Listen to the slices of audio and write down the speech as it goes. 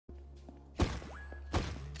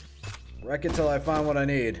Wreck it till I find what I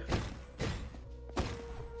need.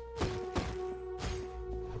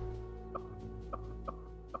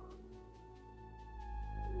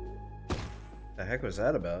 The heck was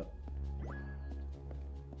that about?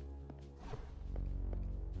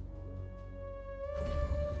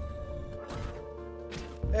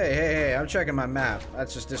 Hey, I'm checking my map.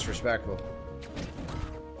 That's just disrespectful.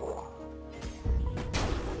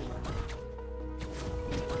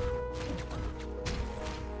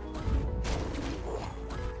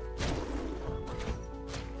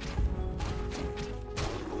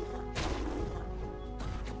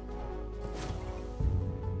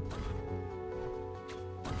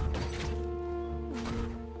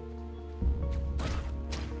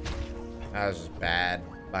 That was just bad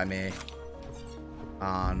by me.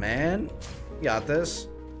 On, man. You got this.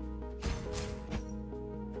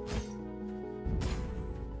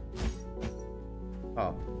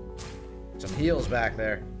 Oh. Some heals back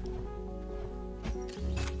there.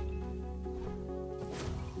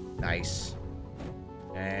 Nice.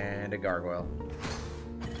 And a gargoyle.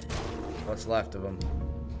 What's left of them?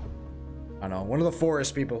 I don't know. One of the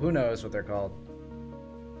forest people. Who knows what they're called?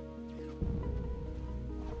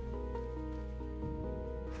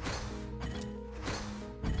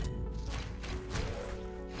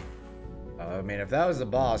 I mean, if that was the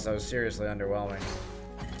boss, that was seriously underwhelming.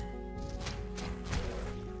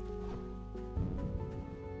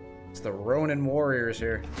 It's the Ronin warriors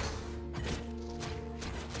here.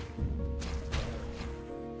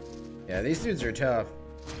 Yeah, these dudes are tough.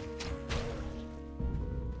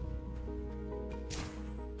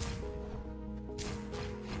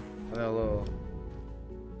 A little...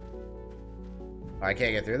 Oh, I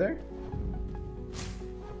can't get through there?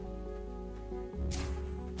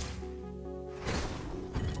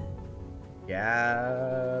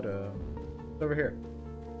 Got him. What's over here?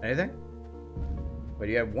 Anything? But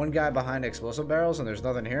you have one guy behind explosive barrels and there's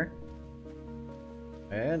nothing here?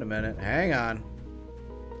 And a minute. Hang on.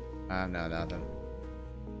 No, nothing.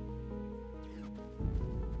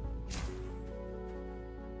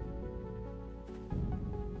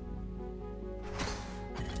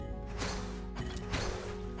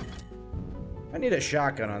 I need a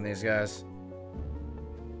shotgun on these guys.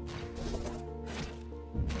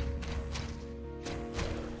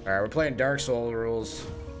 Alright, we're playing Dark Souls rules.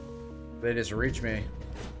 They just reach me.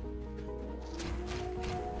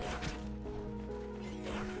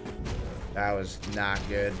 That was not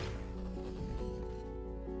good.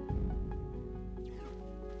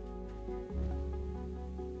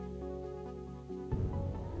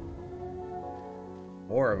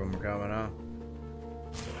 More of them are coming up.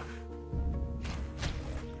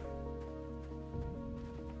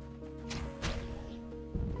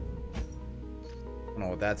 I don't know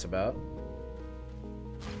what that's about.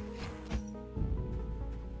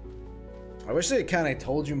 I wish they kind of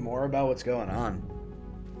told you more about what's going on.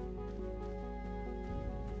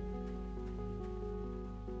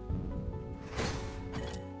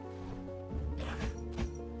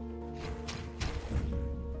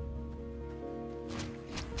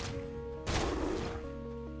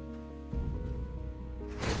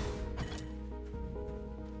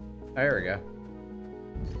 There we go.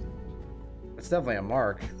 That's definitely a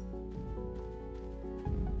mark.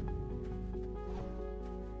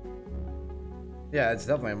 Yeah, it's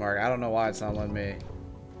definitely a mark. I don't know why it's not letting me.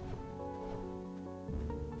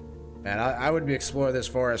 Man, I would be exploring this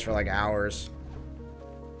forest for like hours.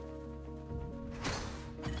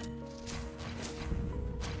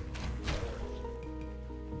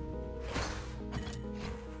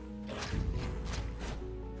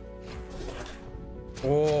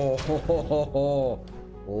 Oh, ho, ho, ho, ho.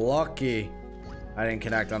 Lucky I didn't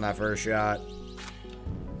connect on that first shot.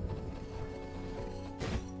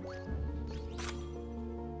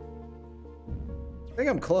 I think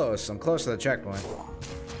I'm close. I'm close to the checkpoint.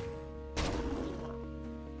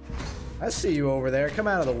 I see you over there. Come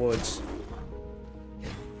out of the woods.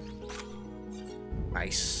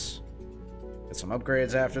 Nice. Get some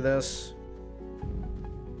upgrades after this.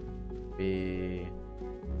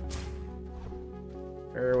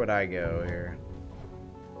 Where would I go here?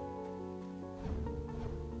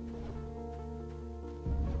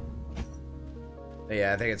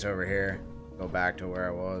 Yeah, I think it's over here. Go back to where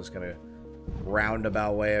I was. Got a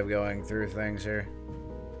roundabout way of going through things here.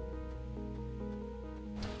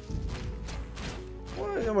 What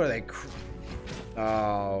are they?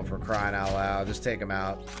 Oh, for crying out loud. Just take him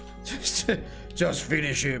out. Just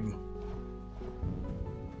finish him.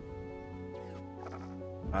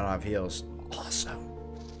 I don't have heals. Awesome.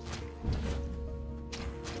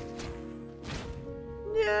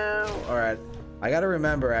 No. Alright. I gotta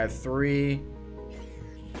remember I have 3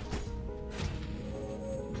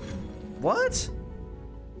 What?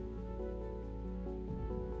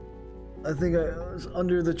 I think I was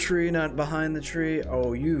under the tree, not behind the tree.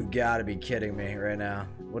 Oh, you've got to be kidding me right now.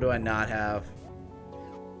 What do I not have?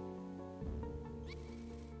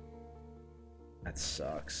 That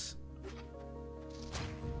sucks.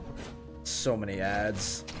 So many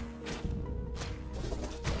ads.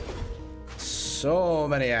 So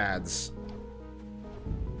many ads.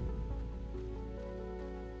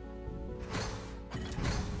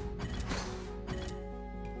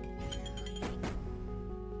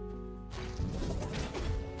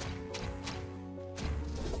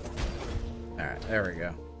 Alright, there we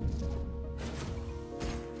go.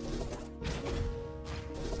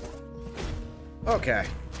 Okay.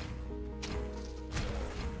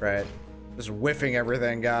 Right. Just whiffing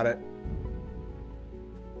everything, got it.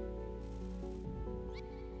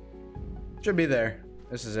 Should be there.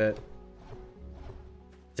 This is it.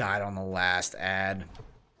 Died on the last ad.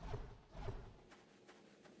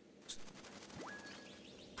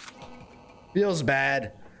 Feels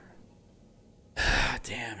bad.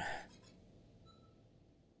 Damn.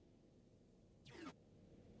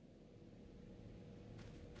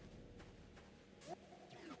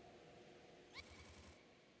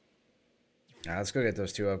 Alright, let's go get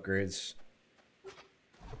those 2 upgrades.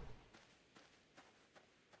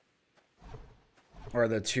 Or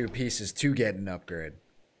the 2 pieces to get an upgrade.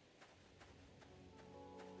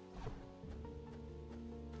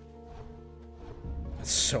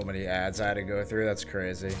 That's so many ads I had to go through, that's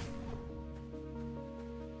crazy.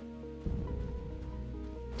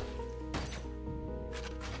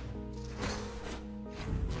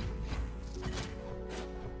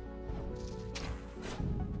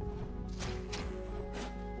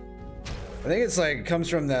 I think it's like, it comes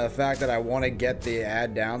from the fact that I want to get the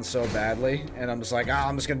ad down so badly, and I'm just like,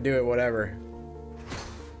 I'm just gonna do it, whatever.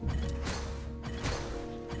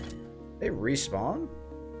 They respawn?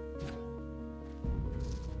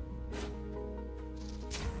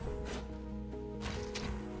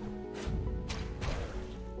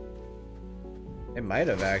 It might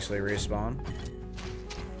have actually respawned.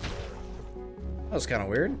 That was kind of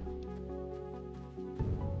weird.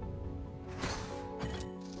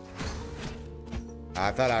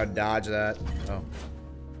 I thought I would dodge that. Oh.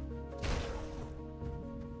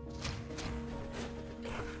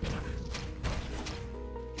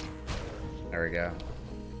 There we go.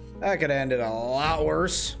 That could have ended a lot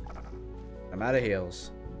worse. I'm out of heals.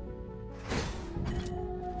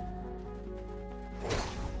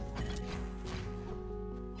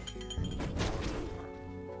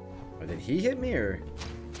 Or did he hit me, or?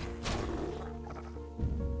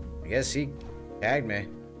 I guess he tagged me.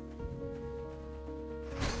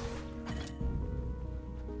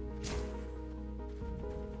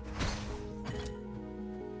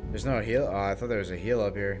 There's no heal. Oh, I thought there was a heal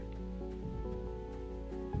up here.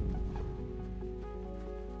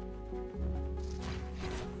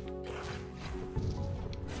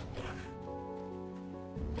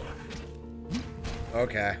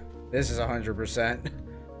 Okay, this is 100%.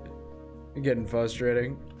 Getting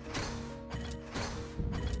frustrating.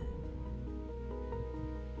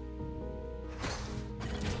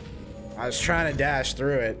 I was trying to dash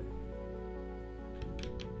through it.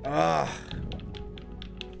 Ugh.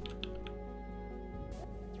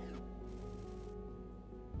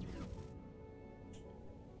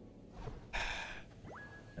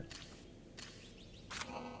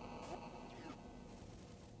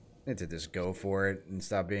 Need to just go for it and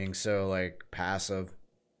stop being so, like, passive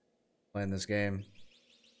playing this game.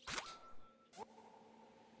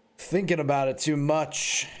 Thinking about it too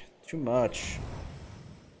much. Too much.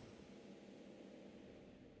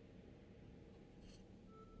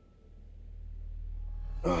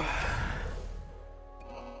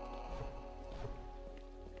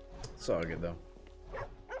 It's all good, though.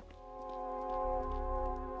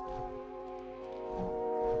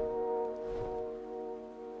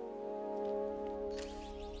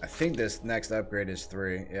 I think this next upgrade is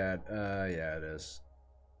 3. Yeah, yeah, it is.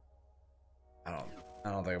 I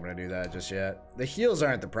don't think I'm gonna do that just yet. The heals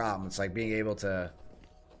aren't the problem. It's like being able to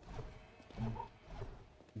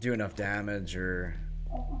do enough damage, or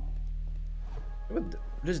what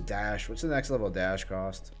is dash? What's the next level of dash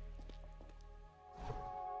cost?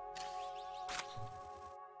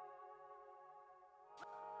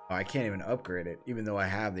 Oh, I can't even upgrade it, even though I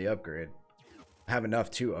have the upgrade. I have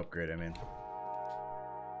enough to upgrade, I mean.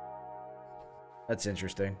 That's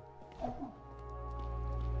interesting.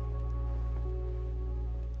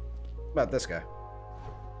 What about this guy?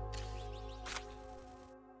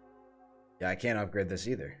 Yeah, I can't upgrade this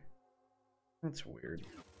either. That's weird.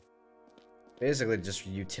 Basically just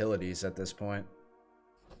utilities at this point.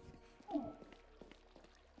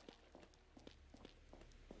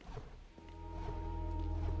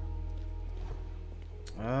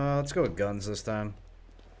 Let's go with guns this time.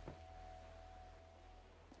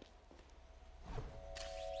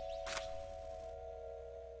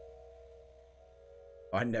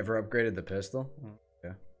 Oh, I never upgraded the pistol.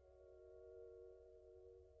 Okay.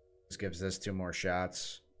 This gives this 2 more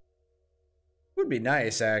shots. Would be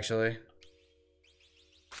nice, actually.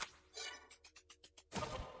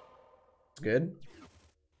 It's good.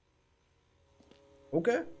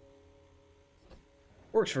 Okay.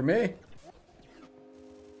 Works for me.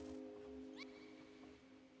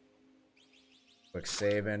 Quick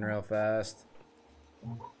save in real fast.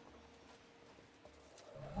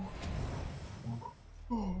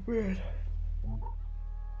 Oh, man.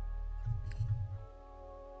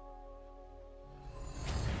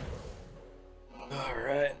 All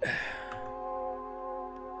right.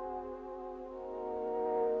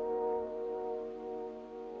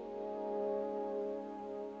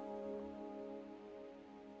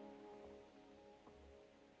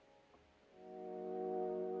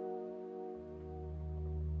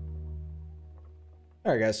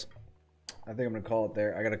 All right, guys. I think I'm going to call it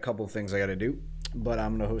there. I got a couple of things I got to do, but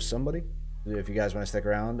I'm going to host somebody. If you guys want to stick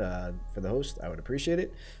around for the host, I would appreciate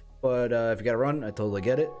it. But if you got to run, I totally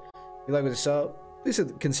get it. If you like what you saw, please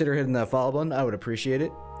consider hitting that follow button. I would appreciate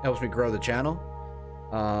it. Helps me grow the channel.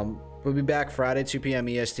 We'll be back Friday, 2 p.m.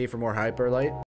 EST for more Hyper Light.